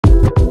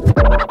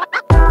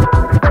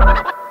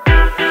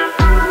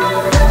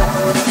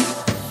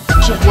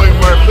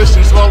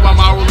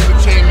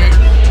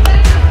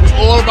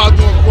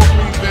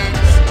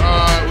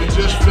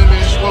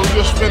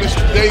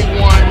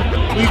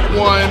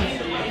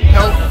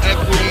Health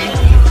Equity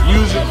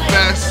Music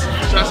Fest.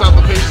 Shouts out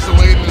to Patients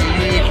Away from the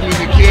Union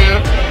Community Care.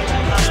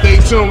 Stay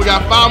tuned, we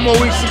got 5 more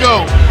weeks to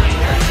go.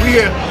 We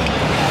here.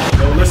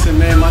 Yo, listen,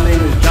 man, my name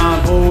is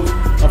John Bowles.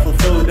 I'm from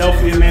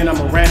Philadelphia, man. I'm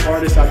a rap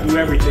artist. I do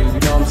everything, you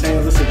know what I'm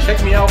saying? Listen,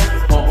 check me out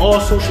on all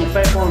social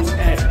platforms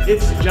at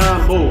It's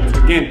John Bowles.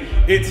 Again,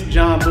 It's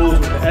John Bowles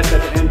with the S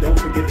at the end. Don't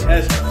forget the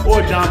S,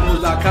 or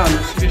johnbowles.com. You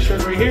see this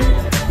shirt right here?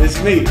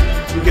 It's me.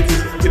 You get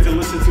to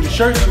listen to the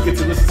shirts, you get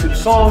to listen to the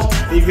songs,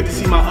 and you get to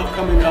see my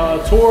upcoming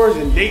tours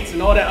and dates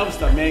and all that other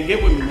stuff, man.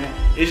 Get with me, man.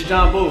 It's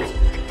John Bowles.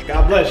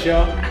 God bless,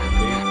 y'all.